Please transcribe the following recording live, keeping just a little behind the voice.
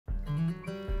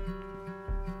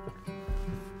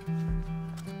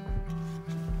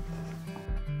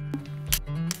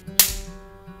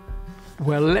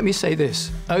Well, let me say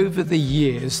this. Over the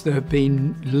years, there have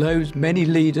been many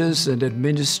leaders and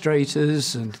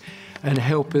administrators and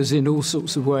helpers in all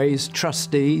sorts of ways,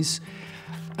 trustees,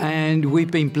 and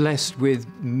we've been blessed with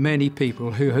many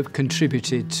people who have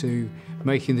contributed to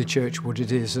making the church what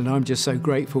it is, and I'm just so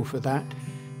grateful for that.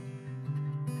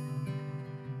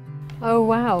 Oh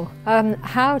wow,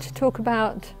 how to talk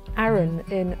about Arun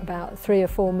in about 3 or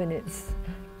 4 minutes.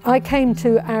 I came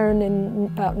to Arun in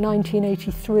about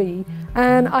 1983,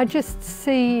 and I just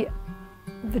see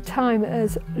the time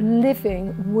as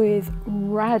living with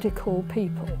radical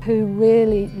people who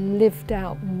really lived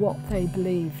out what they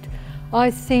believed. I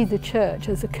see the church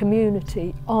as a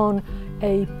community on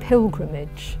a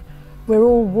pilgrimage. We're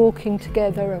all walking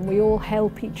together and we all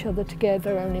help each other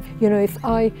together, and if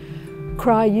I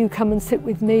cry, you come and sit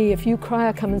with me. If you cry,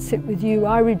 I come and sit with you.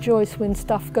 I rejoice when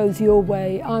stuff goes your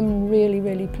way. I'm really,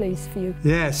 really pleased for you.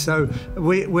 Yeah, so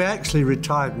we're actually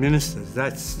retired ministers.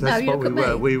 That's what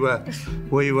we were.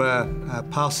 We were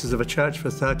pastors of a church for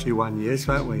 31 years,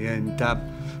 weren't we? And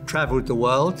travelled the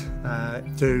world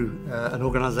through an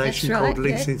organisation called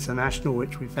Links International,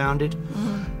 which we founded,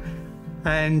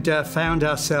 and found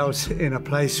ourselves in a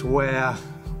place where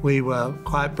we were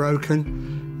quite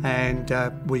broken. And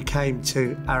we came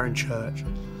to Arun Church,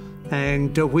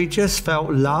 and we just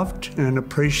felt loved and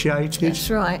appreciated.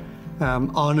 That's right.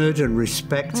 Honoured and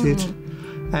respected,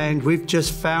 and we've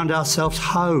just found ourselves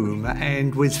home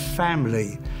and with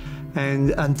family,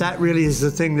 and that really is the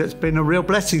thing that's been a real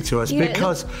blessing to us,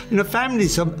 because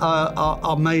families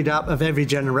are made up of every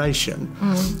generation,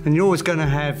 and you're always going to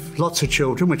have lots of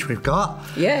children, which we've got,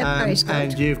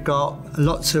 and you've got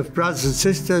lots of brothers and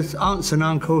sisters, aunts and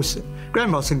uncles,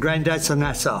 grandmas and granddads, and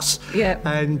that's us. Yeah.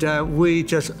 And we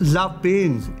just love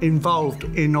being involved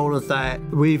in all of that.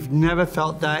 We've never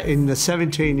felt that in the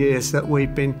 17 years that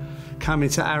we've been coming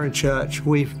to Arun Church.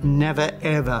 We've never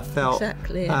ever felt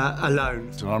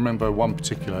alone. So I remember one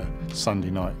particular Sunday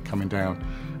night coming down,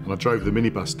 and I drove the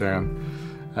minibus down,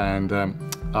 and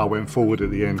I went forward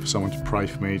at the end for someone to pray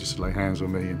for me, just to lay hands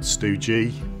on me, and Stu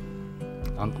G,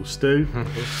 Uncle Stu,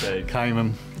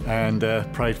 came and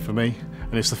prayed for me.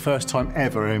 And it's the first time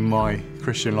ever in my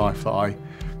Christian life that I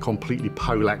completely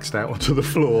poleaxed out onto the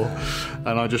floor.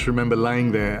 And I just remember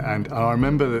laying there, and I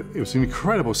remember that it was an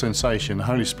incredible sensation. The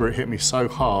Holy Spirit hit me so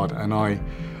hard, and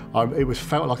it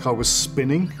felt like I was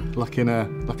spinning, like in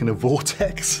a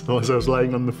vortex, as I was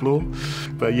laying on the floor.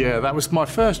 But yeah, that was my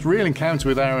first real encounter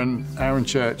with Arun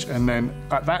Church, and then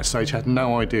at that stage had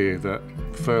no idea that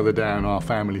further down our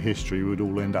family history we would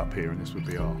all end up here, and this would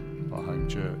be our home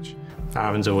church.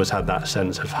 Arun's always had that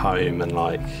sense of home, and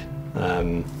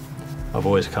I've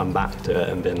always come back to it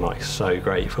and been so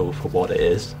grateful for what it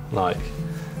is.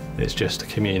 It's just a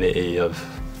community of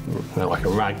like a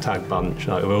ragtag bunch.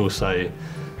 We're all so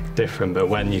different, but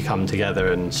when you come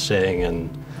together and sing and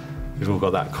we've all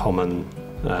got that common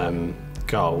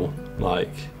goal,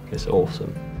 it's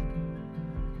awesome.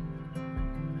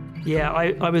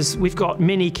 Yeah, we've got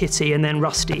Mini, Kitty, and then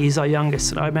Rusty, he's our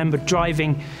youngest, and I remember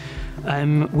driving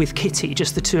with Kitty,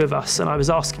 just the two of us, and I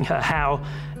was asking her how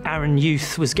Arun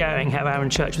Youth was going, how Arun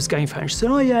Church was going for her, and she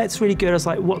said, oh yeah, it's really good. I was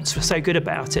like, what's so good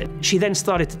about it? She then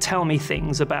started to tell me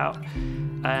things about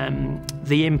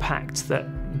the impact that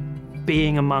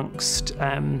being amongst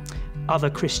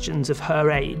other Christians of her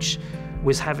age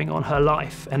was having on her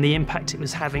life, and the impact it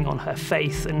was having on her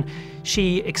faith. And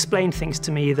she explained things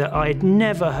to me that I'd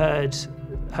never heard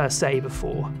her say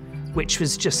before, which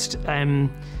was just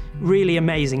really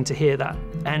amazing to hear that.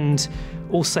 And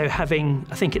also I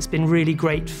think it's been really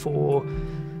great for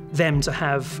them to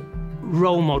have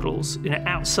role models,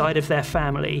 outside of their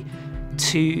family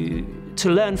to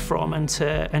learn from, and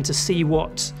to see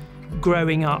what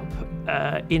growing up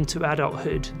into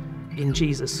adulthood in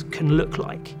Jesus can look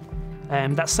like.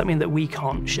 That's something that we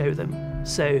can't show them.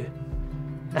 So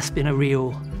that's been a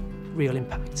real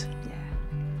impact.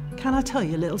 Yeah. Can I tell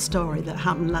you a little story that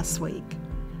happened last week?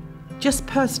 Just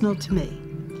personal to me.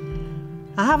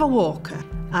 I have a walker,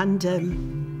 and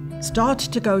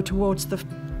started to go towards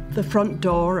the front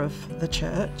door of the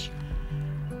church,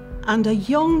 and a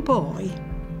young boy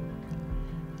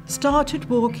started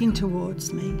walking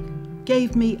towards me,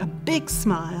 gave me a big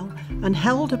smile and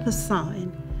held up a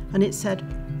sign, and it said,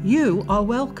 "You are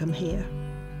welcome here."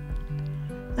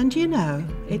 And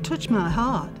it touched my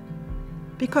heart,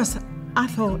 because I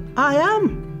thought, I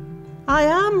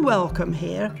am welcome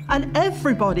here, and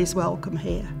everybody's welcome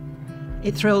here.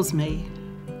 It thrills me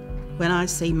when I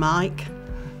see Mikey,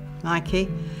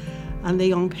 and the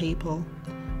young people,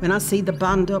 when I see the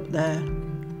band up there,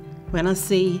 when I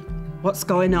see what's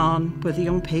going on with the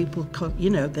young people,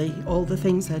 all the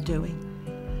things they're doing.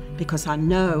 because I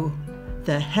know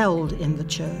they're held in the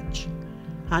church.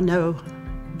 I know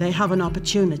they have an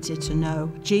opportunity to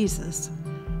know Jesus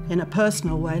in a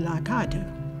personal way like I do.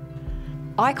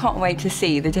 I can't wait to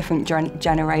see the different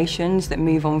generations that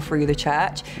move on through the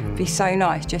church. It'd be so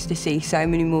nice just to see so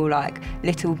many more like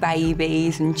little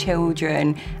babies and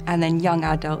children, and then young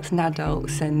adults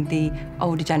and the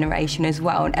older generation as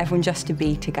well, and everyone just to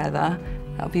be together.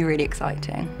 That would be really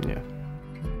exciting. Yeah.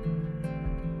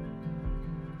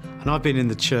 And I've been in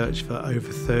the church for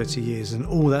over 30 years, and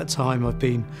all that time I've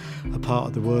been a part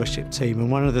of the worship team.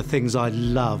 And one of the things I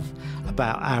love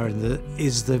about Arun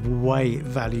is the way it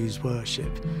values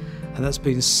worship. And that's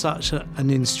been such an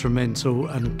instrumental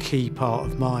and key part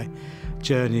of my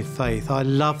journey of faith. I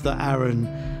love that Arun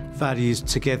values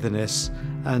togetherness,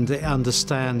 and it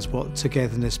understands what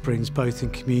togetherness brings both in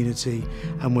community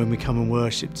and when we come and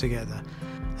worship together.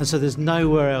 And so there's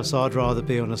nowhere else I'd rather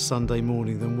be on a Sunday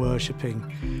morning than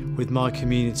worshipping with my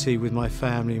community, with my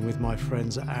family and with my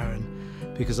friends at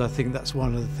Arun, because I think that's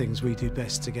one of the things we do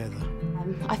best together.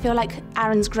 I feel like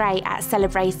Arun's great at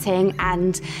celebrating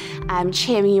and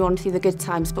cheering you on through the good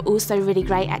times, but also really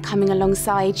great at coming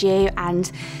alongside you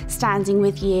and standing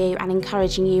with you and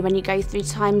encouraging you when you go through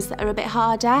times that are a bit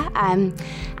harder, and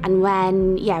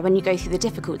when you go through the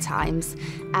difficult times.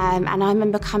 And I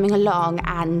remember coming along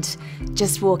and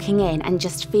just walking in and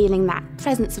just feeling that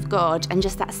presence of God and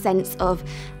just that sense of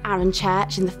Arun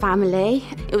Church and the family.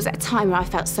 It was at a time where I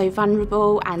felt so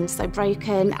vulnerable and so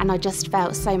broken, and I just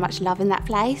felt so much love in that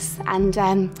place. And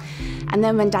then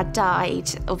when Dad died,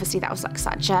 obviously that was like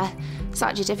such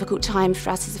a difficult time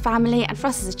for us as a family and for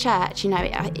us as a church. You know,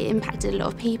 it impacted a lot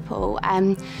of people.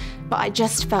 But I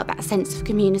just felt that sense of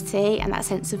community and that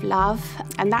sense of love,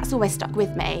 and that's always stuck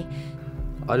with me.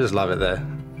 I just love it there.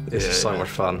 It's just so much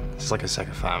fun. It's like a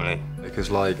second family.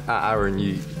 Because like at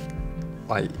Arun,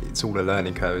 it's all a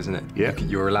learning curve, isn't it? Yeah.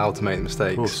 You're allowed to make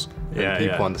mistakes. Of course. And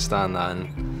people understand that,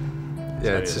 and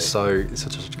it's just it's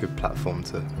such a good platform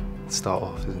to start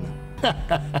off, isn't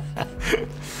it?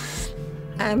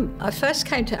 I first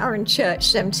came to Arun Church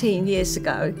 17 years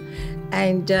ago,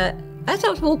 and as I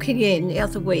was walking in the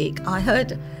other week, I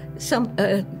heard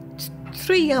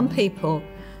three young people.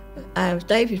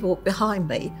 David walked behind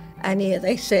me, and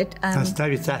they said... That's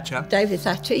David Thatcher. David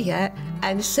Thatcher, yeah,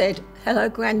 and said, "Hello,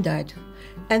 Grandad."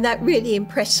 And that really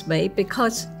impressed me,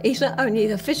 because he's not only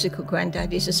the physical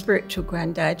granddad, he's a spiritual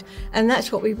granddad, and that's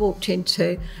what we walked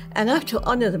into. And I have to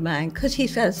honour the man, because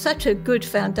he's had such a good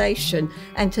foundation,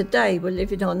 and today we're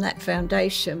living on that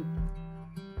foundation.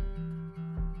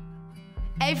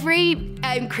 Every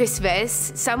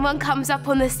Christmas, someone comes up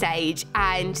on the stage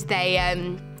and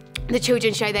the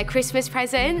children show their Christmas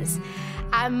presents.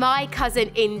 And my cousin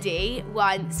Indy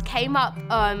once came up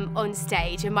on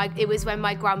stage, and it was when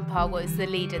my grandpa was the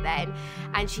leader then,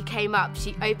 and she came up,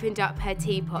 she opened up her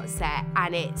teapot set,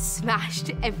 and it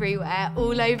smashed everywhere,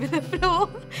 all over the floor,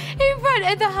 in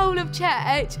front of the whole of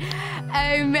church.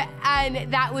 And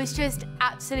that was just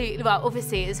absolutely, well,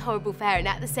 obviously it was horrible for her, and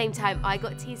at the same time I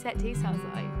got tea set too, so I was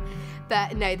like,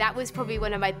 but no, that was probably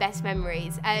one of my best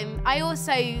memories. I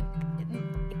also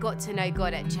got to know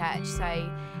God at church, so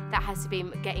that has to be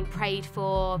getting prayed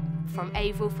for from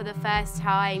Avril for the first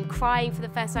time, crying for the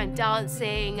first time,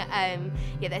 dancing.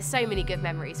 Yeah, there's so many good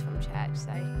memories from church,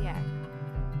 so yeah.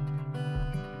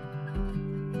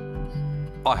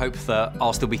 I hope that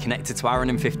I'll still be connected to Arun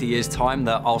in 50 years' time,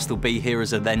 that I'll still be here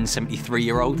as a then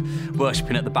 73-year-old,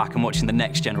 worshipping at the back and watching the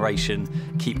next generation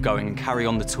keep going and carry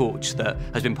on the torch that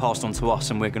has been passed on to us,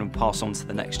 and we're going to pass on to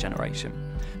the next generation.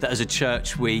 That as a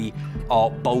church we are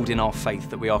bold in our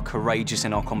faith, that we are courageous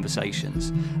in our conversations,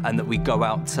 and that we go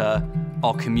out to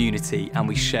our community and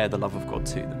we share the love of God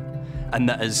to them. And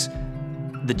that as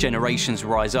the generations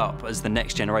rise up, as the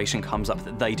next generation comes up,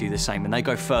 that they do the same and they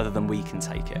go further than we can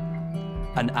take it.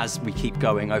 And as we keep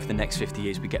going over the next 50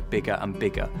 years, we get bigger and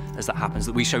bigger as that happens,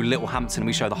 that we show Littlehampton,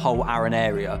 we show the whole Arun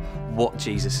area what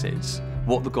Jesus is,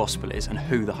 what the gospel is, and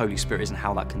who the Holy Spirit is, and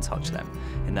how that can touch them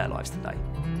in their lives today.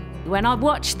 When I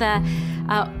watch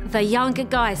the younger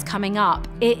guys coming up,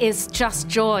 it is just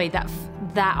joy that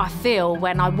I feel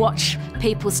when I watch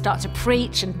people start to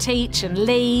preach and teach and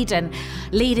lead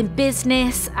in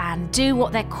business and do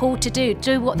what they're called to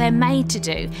do what they're made to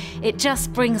do. It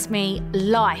just brings me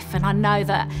life, and I know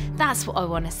that that's what I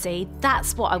want to see.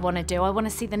 That's what I want to do. I want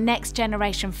to see the next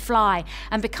generation fly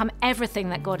and become everything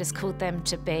that God has called them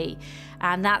to be.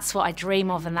 And that's what I dream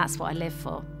of, and that's what I live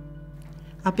for.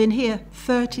 I've been here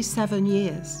 37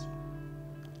 years.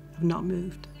 I've not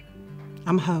moved.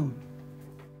 I'm home.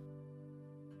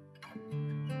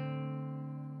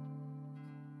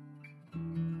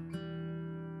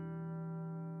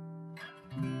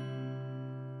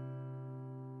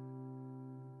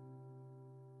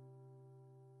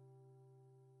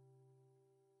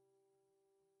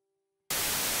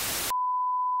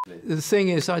 The thing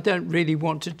is, I don't really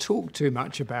want to talk too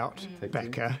much about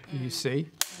Becca, you see.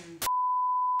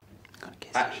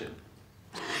 Action.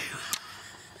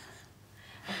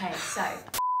 Okay, so.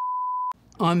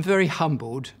 I'm very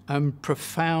humbled and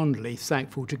profoundly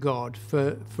thankful to God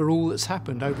for all that's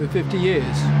happened over 50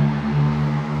 years.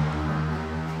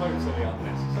 Totally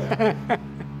unnecessary.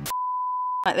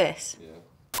 Like this. Yeah.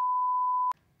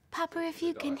 Papa, if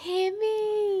you can hear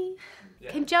me.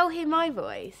 Yeah. Can Joel hear my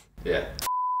voice? Yeah.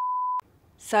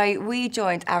 So we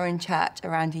joined Arun Church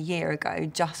around a year ago,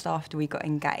 just after we got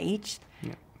engaged.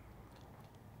 Yeah.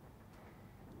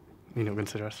 You're not going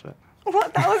to the rest of it?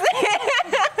 What? That was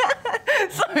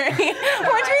it? Sorry.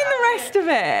 What do you mean the rest of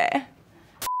it?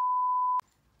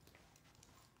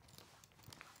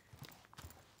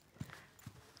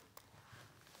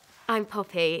 I'm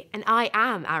Poppy, and I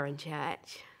am Arun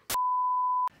Church.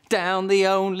 Down the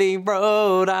only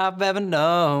road I've ever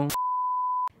known.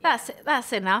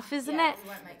 That's enough, isn't it?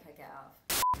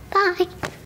 Bye.